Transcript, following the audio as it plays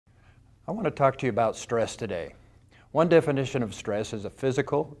I want to talk to you about stress today. One definition of stress is a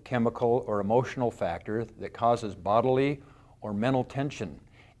physical, chemical, or emotional factor that causes bodily or mental tension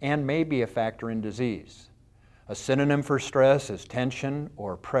and may be a factor in disease. A synonym for stress is tension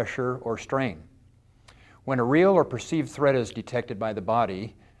or pressure or strain. When a real or perceived threat is detected by the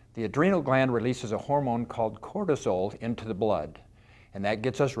body, the adrenal gland releases a hormone called cortisol into the blood, and that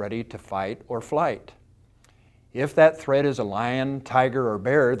gets us ready to fight or flight. If that threat is a lion, tiger, or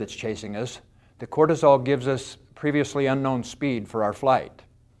bear that's chasing us, the cortisol gives us previously unknown speed for our flight.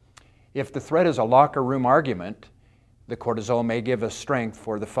 If the threat is a locker room argument, the cortisol may give us strength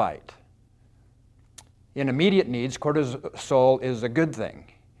for the fight. In immediate needs, cortisol is a good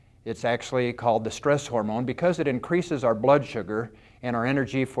thing. It's actually called the stress hormone because it increases our blood sugar and our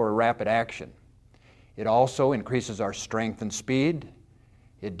energy for rapid action. It also increases our strength and speed.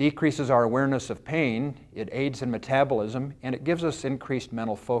 It decreases our awareness of pain, it aids in metabolism, and it gives us increased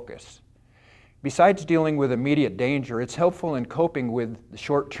mental focus. Besides dealing with immediate danger, it's helpful in coping with the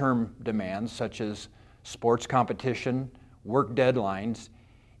short-term demands such as sports competition, work deadlines,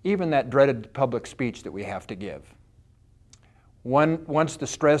 even that dreaded public speech that we have to give. Once the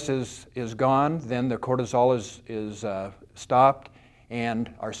stress is gone, then the cortisol is stopped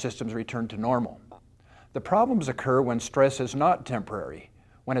and our systems return to normal. The problems occur when stress is not temporary,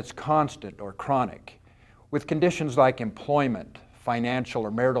 when it's constant or chronic, with conditions like employment, financial or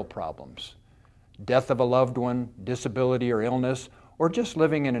marital problems, death of a loved one, disability or illness, or just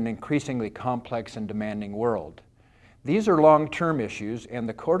living in an increasingly complex and demanding world. These are long-term issues, and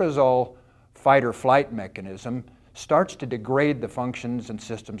the cortisol fight or flight mechanism starts to degrade the functions and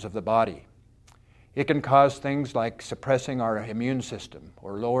systems of the body. It can cause things like suppressing our immune system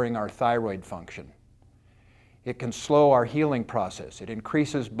or lowering our thyroid function. It can slow our healing process. It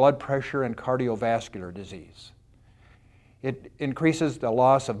increases blood pressure and cardiovascular disease. It increases the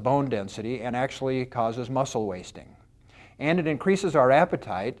loss of bone density and actually causes muscle wasting. And it increases our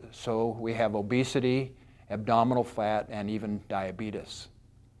appetite, so we have obesity, abdominal fat, and even diabetes.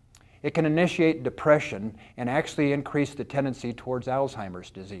 It can initiate depression and actually increase the tendency towards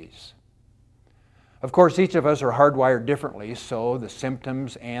Alzheimer's disease. Of course, each of us are hardwired differently, so the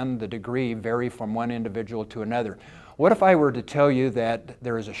symptoms and the degree vary from one individual to another. What if I were to tell you that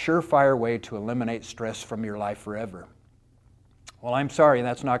there is a surefire way to eliminate stress from your life forever? Well, I'm sorry,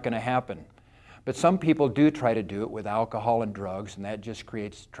 that's not going to happen. But some people do try to do it with alcohol and drugs, and that just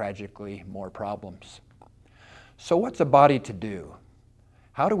creates tragically more problems. So what's a body to do?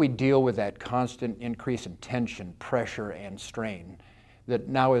 How do we deal with that constant increase in tension, pressure, and strain that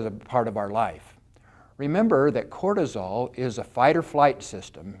now is a part of our life? Remember that cortisol is a fight or flight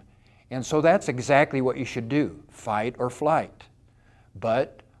system, and so that's exactly what you should do, fight or flight.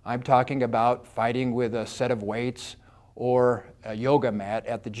 But I'm talking about fighting with a set of weights or a yoga mat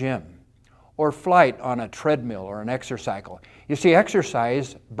at the gym, or flight on a treadmill or an exercycle. You see,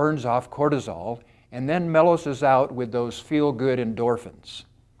 exercise burns off cortisol and then mellows us out with those feel-good endorphins.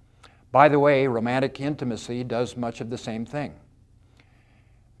 By the way, romantic intimacy does much of the same thing.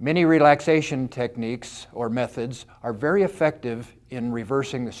 Many relaxation techniques or methods are very effective in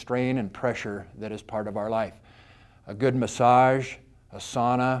reversing the strain and pressure that is part of our life. A good massage, a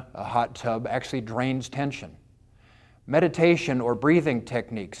sauna, a hot tub actually drains tension. Meditation or breathing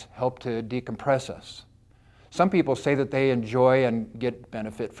techniques help to decompress us. Some people say that they enjoy and get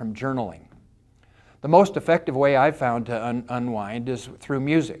benefit from journaling. The most effective way I've found to unwind is through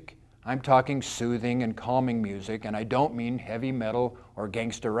music. I'm talking soothing and calming music, and I don't mean heavy metal or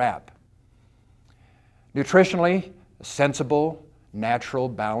gangster rap. Nutritionally, a sensible, natural,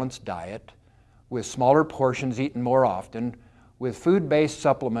 balanced diet with smaller portions eaten more often, with food-based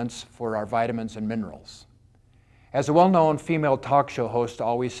supplements for our vitamins and minerals. As a well-known female talk show host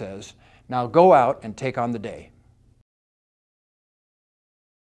always says, now go out and take on the day.